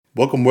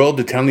Welcome, world,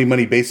 to Townley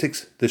Money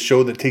Basics, the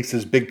show that takes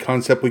this big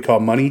concept we call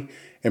money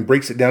and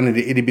breaks it down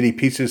into itty-bitty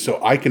pieces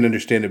so I can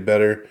understand it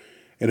better,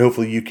 and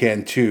hopefully you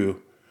can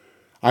too.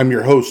 I'm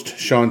your host,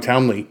 Sean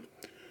Townley.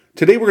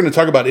 Today we're going to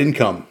talk about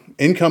income.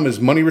 Income is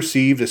money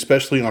received,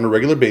 especially on a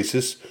regular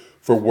basis,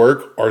 for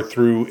work or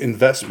through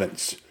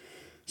investments.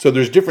 So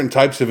there's different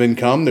types of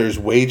income. There's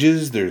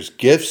wages, there's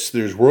gifts,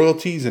 there's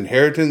royalties,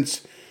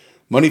 inheritance,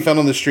 money found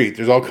on the street.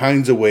 There's all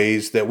kinds of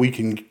ways that we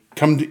can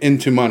come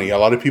into money. A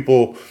lot of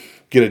people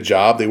get a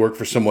job, they work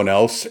for someone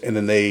else, and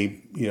then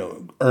they,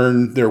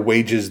 earn their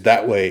wages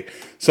that way.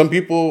 Some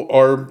people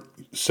are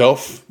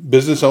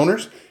business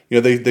owners.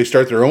 They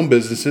start their own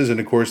businesses,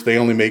 and of course, they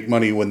only make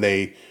money when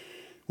they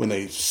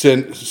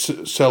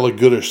sell a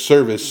good or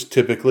service,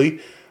 typically,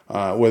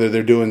 whether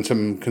they're doing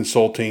some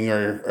consulting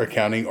or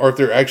accounting, or if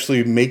they're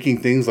actually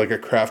making things like a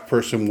craft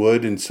person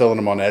would and selling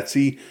them on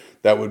Etsy.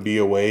 That would be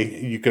a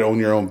way you could own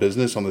your own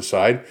business on the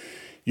side.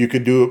 You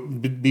could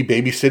be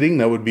babysitting.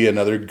 That would be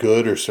another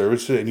good or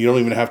service, and you don't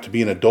even have to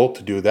be an adult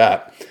to do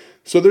that.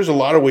 So there's a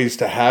lot of ways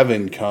to have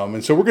income.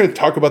 And so we're going to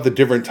talk about the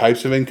different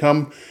types of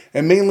income,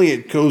 and mainly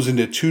it goes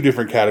into two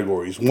different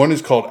categories. One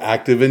is called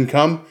active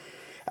income.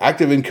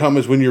 Active income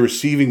is when you're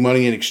receiving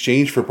money in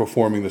exchange for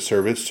performing the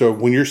service. So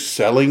when you're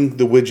selling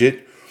the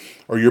widget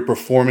or you're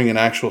performing an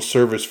actual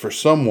service for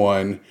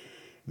someone,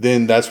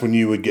 then that's when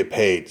you would get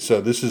paid. So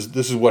this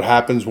is what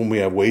happens when we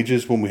have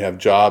wages, when we have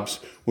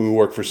jobs, when we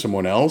work for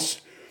someone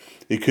else.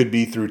 It could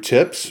be through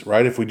tips,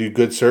 right? If we do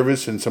good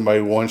service and somebody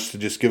wants to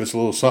just give us a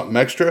little something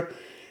extra.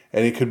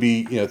 And it could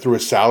be, through a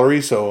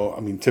salary. So,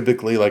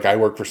 typically, like, I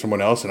work for someone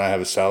else and I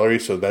have a salary.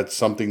 So that's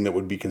something that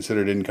would be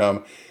considered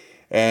income.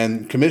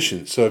 And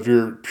commissions. So if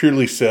you're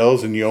purely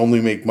sales and you only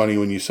make money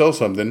when you sell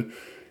something,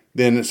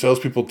 then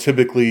salespeople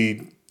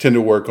typically tend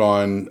to work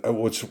on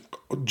what's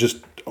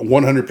just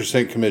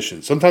 100%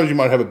 commission. Sometimes you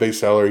might have a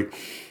base salary,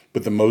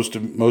 but the most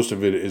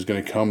of it is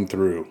going to come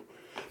through.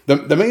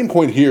 The main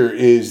point here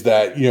is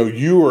that,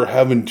 you are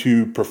having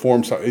to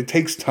perform something. It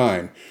takes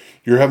time.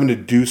 You're having to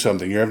do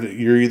something.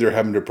 You're either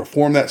having to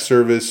perform that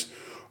service,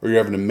 or you're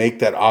having to make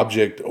that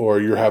object, or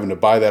you're having to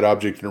buy that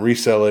object and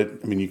resell it.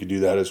 You could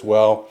do that as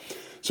well.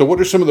 So what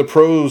are some of the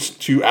pros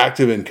to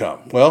active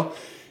income? Well,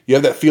 you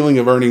have that feeling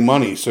of earning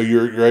money. So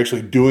you're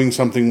actually doing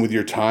something with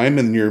your time,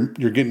 and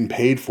you're getting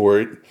paid for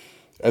it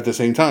at the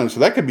same time. So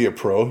that could be a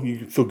pro.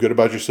 You feel good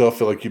about yourself,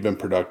 feel like you've been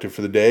productive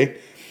for the day.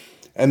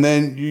 And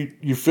then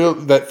you feel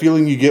that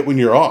feeling you get when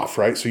you're off,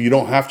 right? So you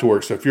don't have to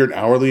work. So if you're an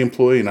hourly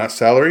employee, not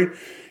salary,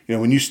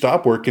 when you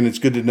stop working, it's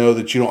good to know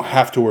that you don't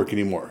have to work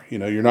anymore.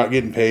 You're not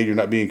getting paid, you're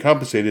not being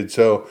compensated,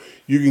 so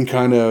you can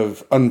kind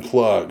of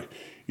unplug.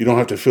 You don't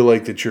have to feel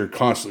like that you're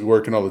constantly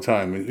working all the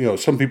time. And,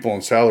 some people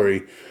on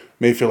salary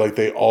may feel like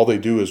all they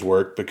do is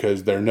work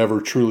because they're never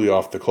truly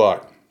off the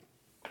clock.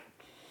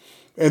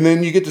 And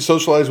then you get to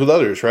socialize with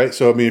others, right?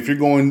 So, if you're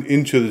going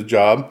into the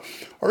job,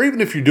 or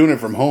even if you're doing it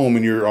from home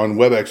and you're on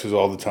WebExes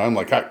all the time,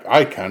 like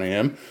I kind of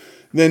am,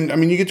 then,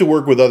 you get to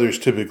work with others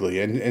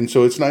typically. And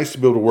so it's nice to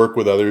be able to work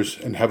with others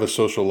and have a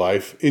social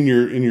life in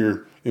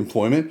your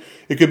employment.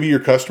 It could be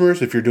your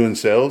customers if you're doing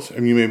sales.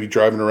 You may be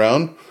driving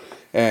around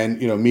and,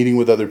 meeting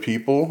with other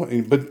people.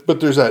 But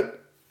there's that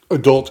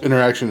adult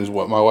interaction is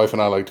what my wife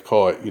and I like to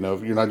call it.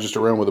 You're not just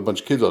around with a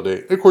bunch of kids all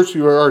day. Of course,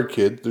 you are a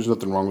kid. There's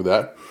nothing wrong with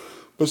that.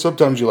 But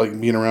sometimes you like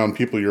being around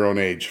people your own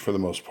age for the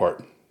most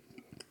part.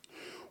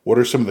 What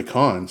are some of the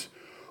cons?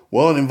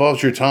 Well, it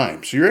involves your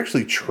time. So you're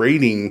actually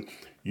trading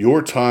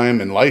your time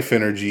and life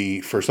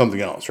energy for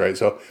something else, right?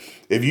 So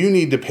if you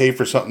need to pay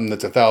for something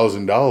that's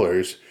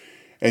 $1,000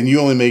 and you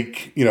only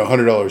make,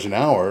 $100 an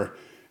hour,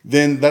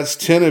 then that's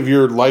 10 of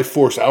your life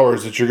force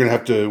hours that you're going to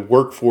have to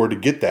work for to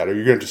get that, or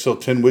you're going to have to sell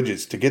 10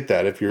 widgets to get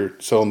that if you're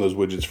selling those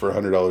widgets for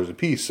 $100 a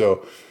piece.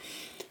 So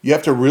you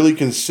have to really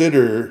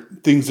consider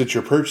things that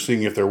you're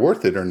purchasing, if they're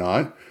worth it or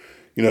not.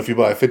 If you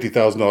buy a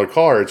 $50,000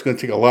 car, it's going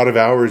to take a lot of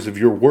hours of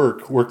your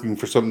working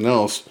for something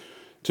else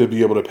to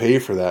be able to pay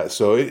for that.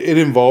 So it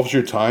involves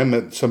your time.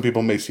 That some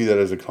people may see that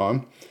as a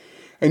con.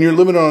 And you're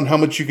limited on how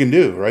much you can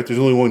do, right? There's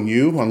only one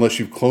you, unless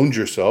you've cloned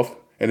yourself.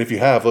 And if you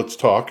have, let's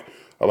talk.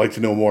 I'd like to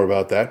know more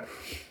about that.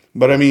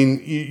 But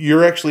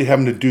you're actually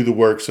having to do the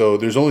work. So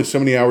there's only so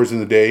many hours in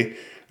the day,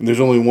 and there's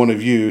only one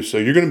of you. So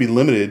you're going to be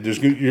limited.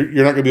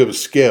 You're not going to be able to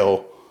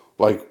scale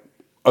like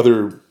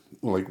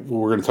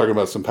we're going to talk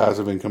about some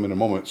passive income in a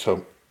moment.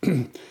 So,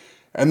 and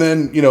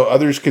then,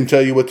 others can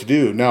tell you what to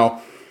do.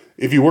 Now,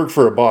 if you work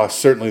for a boss,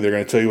 certainly they're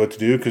going to tell you what to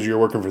do because you're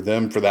working for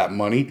them for that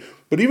money.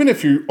 But even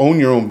if you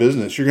own your own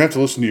business, you're going to have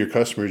to listen to your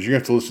customers. You're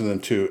going to have to listen to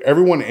them too.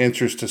 Everyone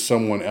answers to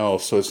someone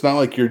else. So it's not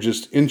like you're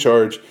just in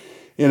charge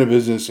in a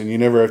business and you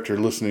never have to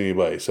listen to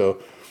anybody.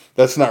 So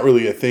that's not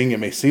really a thing. It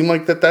may seem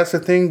like that's a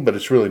thing, but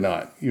it's really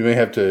not. You may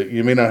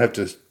not have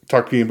to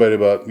talk to anybody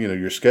about,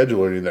 your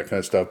schedule or any of that kind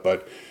of stuff.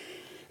 But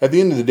at the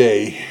end of the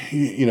day,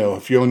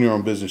 if you own your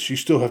own business, you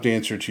still have to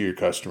answer to your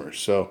customers.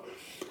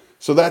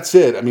 So that's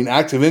it.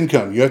 Active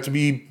income, you have to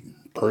be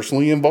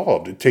personally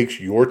involved. It takes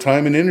your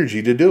time and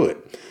energy to do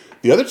it.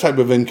 The other type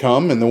of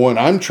income, and the one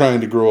I'm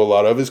trying to grow a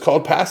lot of, is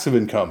called passive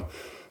income.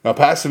 Now,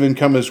 passive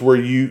income is where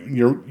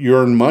you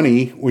earn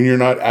money when you're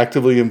not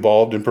actively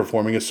involved in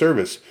performing a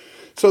service.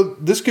 So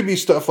this could be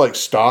stuff like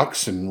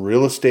stocks and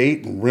real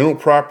estate and rental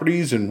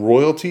properties and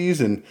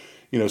royalties and,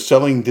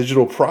 selling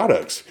digital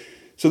products.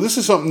 So this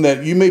is something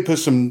that you may put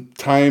some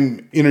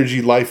time,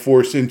 energy, life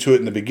force into it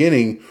in the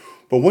beginning,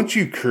 but once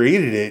you've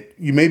created it,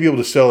 you may be able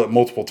to sell it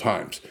multiple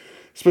times.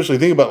 Especially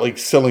think about like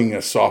selling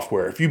a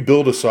software. If you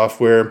build a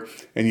software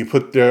and you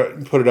put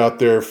it out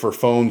there for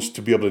phones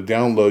to be able to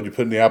download, you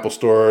put it in the Apple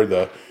Store,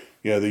 the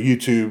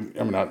YouTube,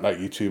 not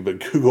YouTube, but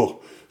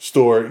Google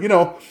Store,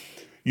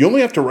 you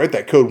only have to write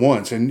that code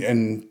once and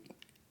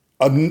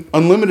an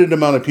unlimited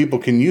amount of people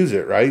can use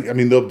it, right?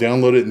 They'll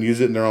download it and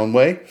use it in their own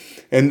way.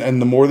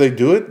 And the more they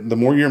do it, the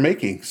more you're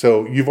making.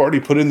 So you've already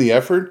put in the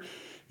effort,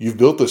 you've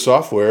built the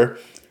software,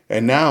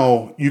 and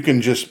now you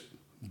can just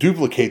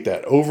duplicate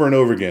that over and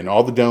over again,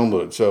 all the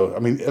downloads. So,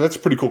 that's a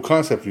pretty cool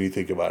concept when you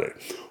think about it.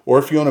 Or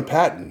if you own a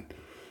patent,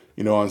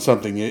 on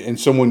something and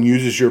someone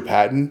uses your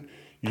patent,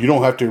 you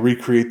don't have to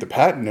recreate the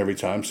patent every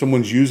time.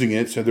 Someone's using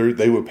it, so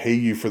they would pay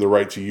you for the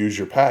right to use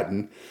your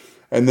patent.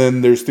 And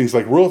then there's things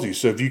like royalties.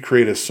 So if you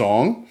create a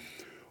song,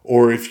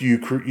 or if you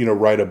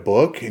write a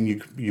book and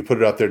you put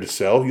it out there to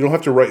sell, you don't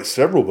have to write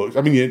several books.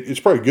 It's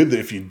probably good that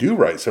if you do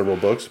write several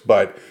books,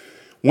 but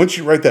once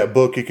you write that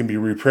book, it can be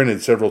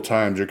reprinted several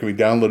times, or it can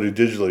be downloaded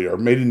digitally, or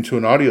made into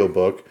an audio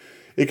book.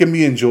 It can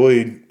be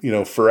enjoyed,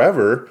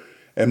 forever,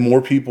 and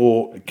more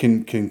people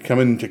can come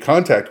into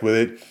contact with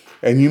it,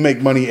 and you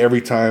make money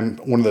every time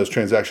one of those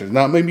transactions.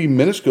 Not maybe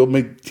minuscule,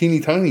 maybe teeny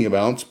tiny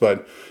amounts,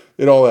 but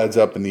it all adds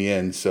up in the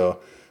end.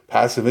 So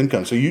passive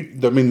income. So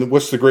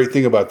what's the great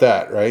thing about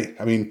that, right?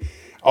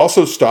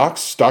 Also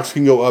stocks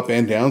can go up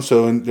and down.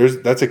 So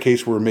that's a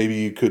case where maybe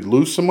you could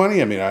lose some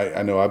money.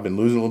 I know I've been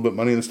losing a little bit of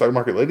money in the stock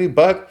market lately,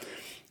 but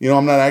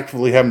I'm not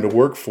actively having to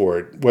work for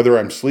it. Whether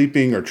I'm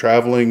sleeping or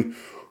traveling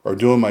or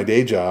doing my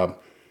day job,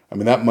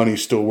 that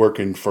money's still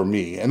working for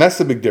me. And that's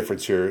the big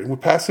difference here.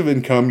 With passive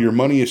income, your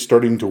money is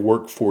starting to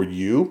work for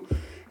you.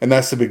 And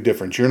that's the big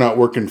difference. You're not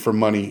working for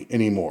money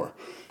anymore.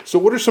 So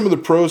what are some of the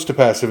pros to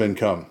passive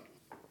income?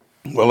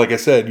 Well, like I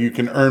said, you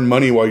can earn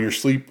money while you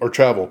sleep or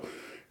travel.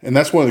 And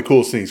that's one of the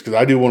coolest things, because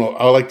I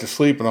like to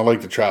sleep and I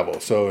like to travel.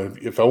 So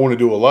if I want to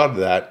do a lot of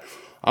that,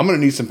 I'm going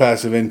to need some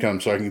passive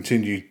income so I can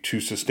continue to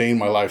sustain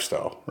my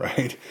lifestyle,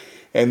 right?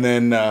 And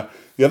then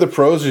the other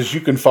pros is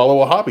you can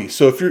follow a hobby.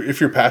 So if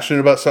you're passionate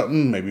about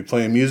something, maybe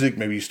playing music,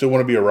 maybe you still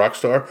want to be a rock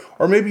star,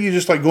 or maybe you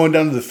just like going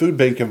down to the food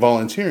bank and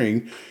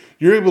volunteering,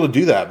 you're able to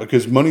do that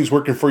because money's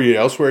working for you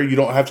elsewhere. You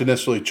don't have to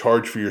necessarily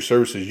charge for your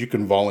services. You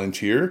can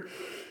volunteer.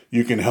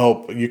 You can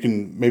help. You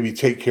can maybe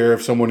take care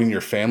of someone in your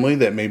family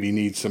that maybe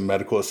needs some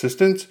medical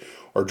assistance,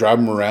 or drive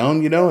them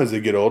around, as they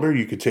get older.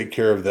 You could take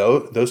care of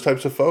those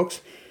types of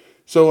folks.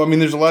 So,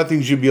 there's a lot of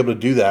things you'd be able to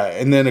do that.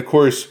 And then, of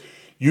course,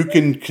 you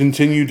can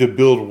continue to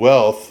build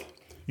wealth.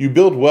 You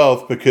build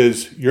wealth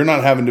because you're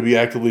not having to be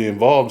actively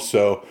involved.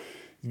 So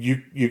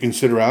you can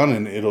sit around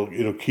and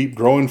it'll keep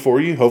growing for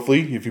you.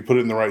 Hopefully, if you put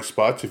it in the right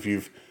spots, if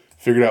you've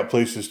figured out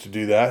places to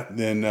do that,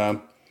 then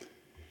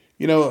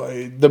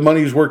the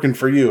money's working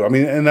for you.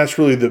 And that's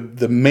really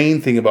the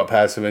main thing about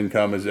passive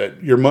income, is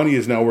that your money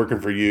is now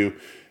working for you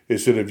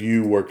instead of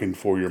you working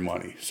for your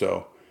money.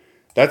 So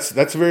that's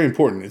very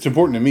important. It's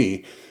important to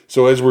me.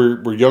 So as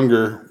we're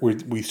younger,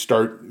 we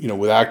start,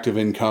 with active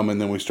income,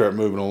 and then we start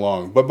moving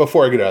along. But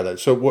before I get out of that,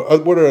 so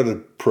what are the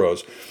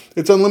pros?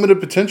 It's unlimited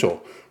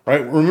potential,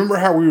 right? Remember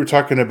how we were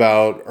talking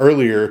about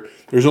earlier,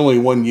 there's only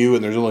one you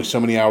and there's only so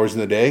many hours in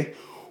the day?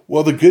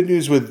 Well, the good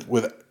news with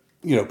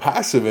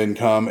passive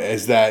income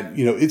is that,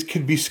 it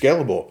could be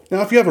scalable.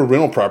 Now, if you have a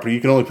rental property,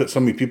 you can only put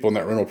so many people in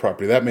that rental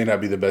property. That may not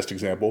be the best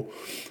example.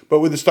 But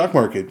with the stock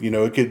market,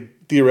 it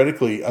could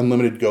theoretically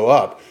unlimited go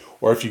up.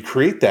 Or if you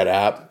create that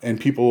app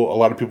and a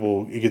lot of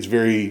people, it gets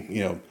very,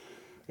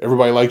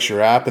 everybody likes your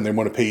app and they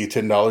want to pay you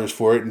 $10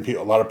 for it. And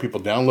a lot of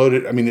people download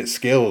it. It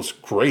scales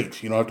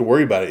great. You don't have to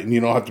worry about it. And you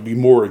don't have to be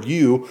more of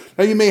you.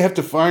 Now, you may have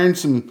to find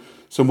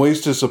some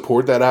ways to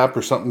support that app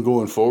or something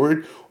going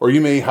forward, or you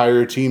may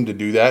hire a team to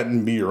do that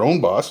and be your own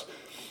boss.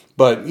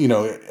 But,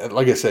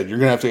 like I said, you're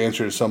going to have to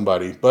answer to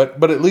somebody.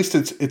 But at least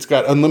it's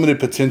got unlimited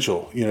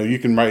potential. You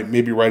can write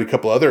a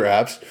couple other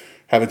apps,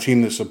 have a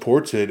team that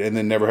supports it, and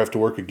then never have to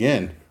work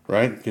again,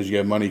 right? Because you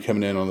have money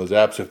coming in on those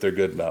apps if they're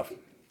good enough.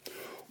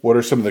 What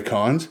are some of the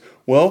cons?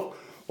 Well,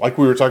 like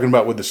we were talking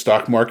about with the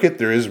stock market,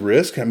 there is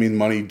risk.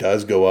 Money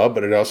does go up,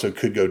 but it also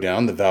could go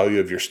down. The value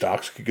of your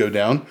stocks could go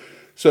down.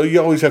 So you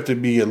always have to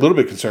be a little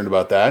bit concerned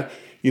about that.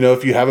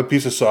 If you have a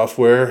piece of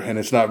software and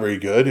it's not very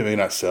good, it may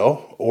not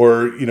sell.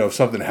 Or, if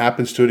something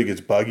happens to it, it gets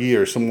buggy,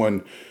 or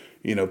someone,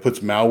 puts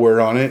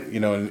malware on it,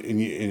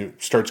 and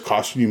it starts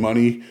costing you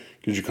money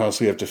because you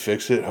constantly have to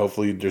fix it.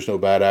 Hopefully there's no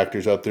bad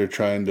actors out there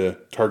trying to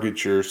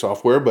target your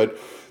software. But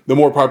the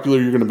more popular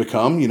you're going to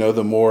become,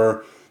 the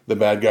more the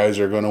bad guys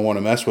are going to want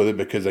to mess with it,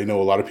 because they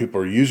know a lot of people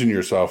are using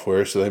your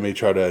software, so they may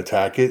try to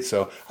attack it.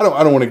 So I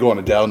don't want to go on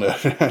a down note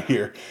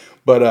here.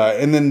 But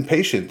and then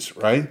patience,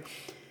 right?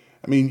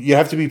 I mean, you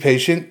have to be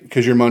patient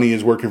because your money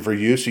is working for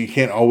you. So you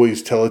can't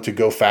always tell it to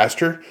go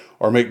faster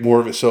or make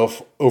more of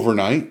itself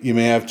overnight. You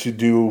may have to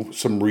do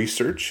some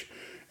research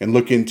and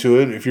look into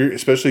it.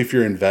 Especially if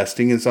you're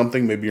investing in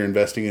something, maybe you're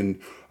investing in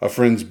a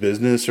friend's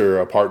business or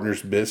a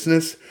partner's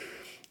business.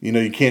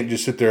 You can't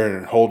just sit there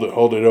and hold it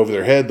over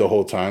their head the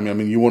whole time. I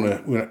mean, you want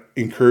to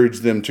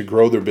encourage them to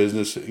grow their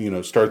business,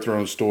 start their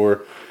own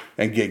store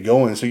and get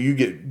going. So you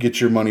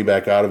get your money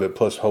back out of it,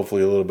 plus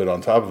hopefully a little bit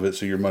on top of it.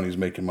 So your money's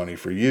making money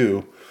for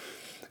you.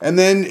 And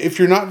then if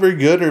you're not very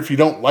good or if you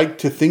don't like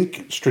to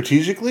think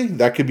strategically,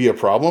 that could be a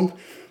problem.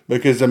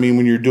 Because, I mean,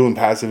 when you're doing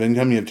passive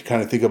income, you have to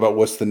kind of think about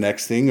what's the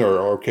next thing or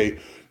okay,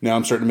 now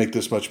I'm starting to make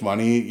this much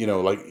money.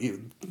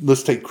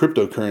 Let's take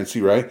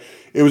cryptocurrency, right?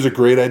 It was a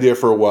great idea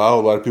for a while.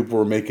 A lot of people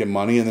were making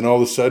money. And then all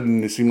of a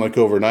sudden, it seemed like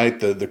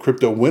overnight, the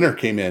crypto winter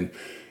came in.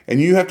 And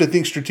you have to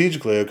think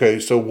strategically, okay,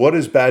 so what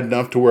is bad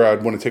enough to where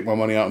I'd want to take my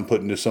money out and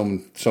put into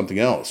something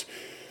else?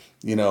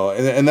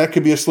 And that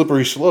could be a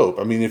slippery slope.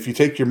 I mean, if you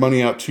take your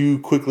money out too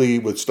quickly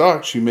with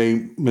stocks, you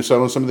may miss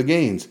out on some of the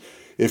gains.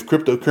 If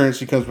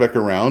cryptocurrency comes back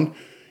around,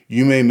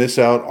 you may miss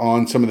out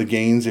on some of the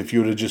gains if you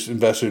would have just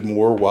invested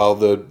more while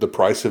the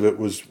price of it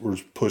was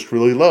pushed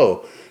really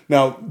low.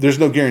 Now, there's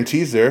no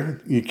guarantees there.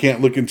 You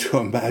can't look into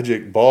a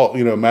magic ball,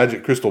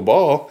 magic crystal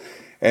ball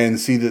and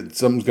see that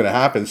something's going to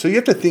happen. So you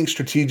have to think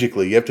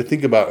strategically. You have to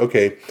think about,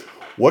 okay,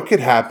 what could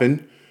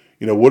happen?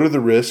 What are the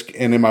risks,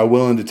 and am I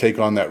willing to take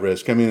on that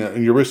risk? I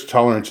mean, your risk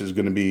tolerance is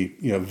going to be,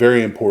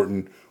 very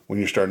important when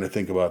you're starting to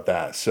think about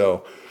that.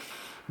 So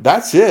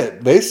that's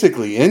it.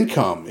 Basically,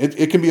 income.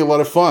 It can be a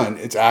lot of fun.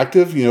 It's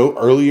active,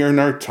 earlier in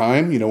our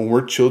time, when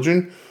we're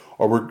children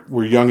or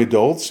we're young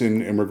adults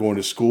and we're going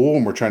to school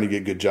and we're trying to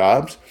get good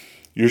jobs.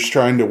 You're just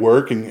trying to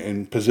work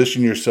and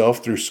position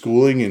yourself through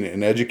schooling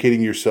and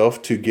educating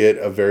yourself to get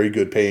a very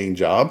good paying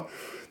job.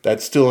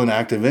 That's still an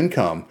active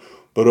income.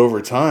 But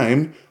over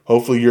time,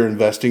 hopefully you're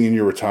investing in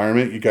your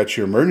retirement. You got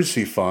your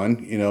emergency fund,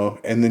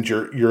 and then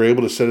you're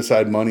able to set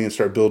aside money and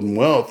start building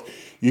wealth.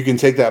 You can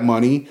take that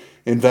money,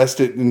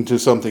 invest it into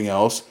something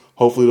else.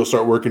 Hopefully it'll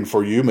start working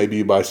for you. Maybe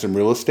you buy some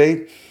real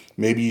estate.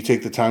 Maybe you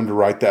take the time to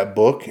write that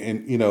book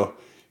and,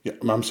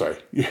 I'm sorry,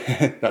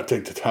 not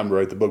take the time to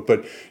write the book,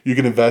 but you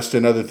can invest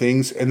in other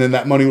things and then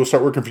that money will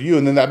start working for you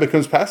and then that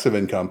becomes passive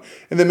income.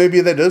 And then maybe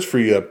that does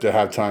free you up to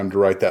have time to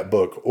write that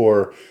book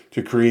or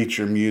to create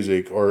your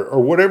music or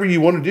whatever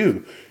you want to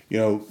do.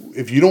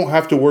 If you don't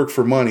have to work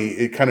for money,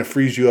 it kind of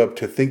frees you up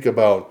to think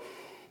about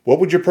what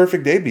would your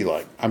perfect day be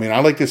like? I mean, I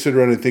like to sit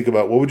around and think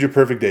about what would your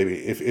perfect day be?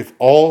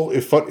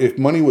 If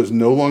money was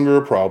no longer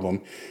a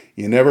problem,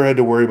 you never had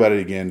to worry about it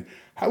again,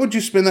 how would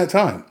you spend that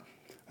time?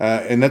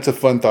 And that's a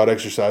fun thought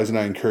exercise, and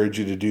I encourage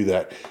you to do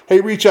that.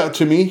 Hey, reach out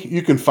to me.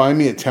 You can find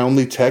me at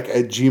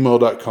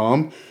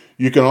townleytech@gmail.com.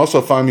 You can also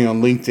find me on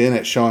LinkedIn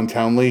at Sean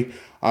Townley.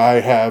 I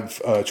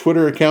have a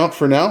Twitter account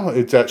for now.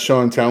 It's at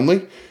Sean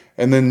Townley.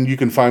 And then you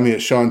can find me at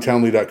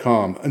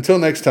SeanTownley.com. Until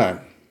next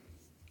time.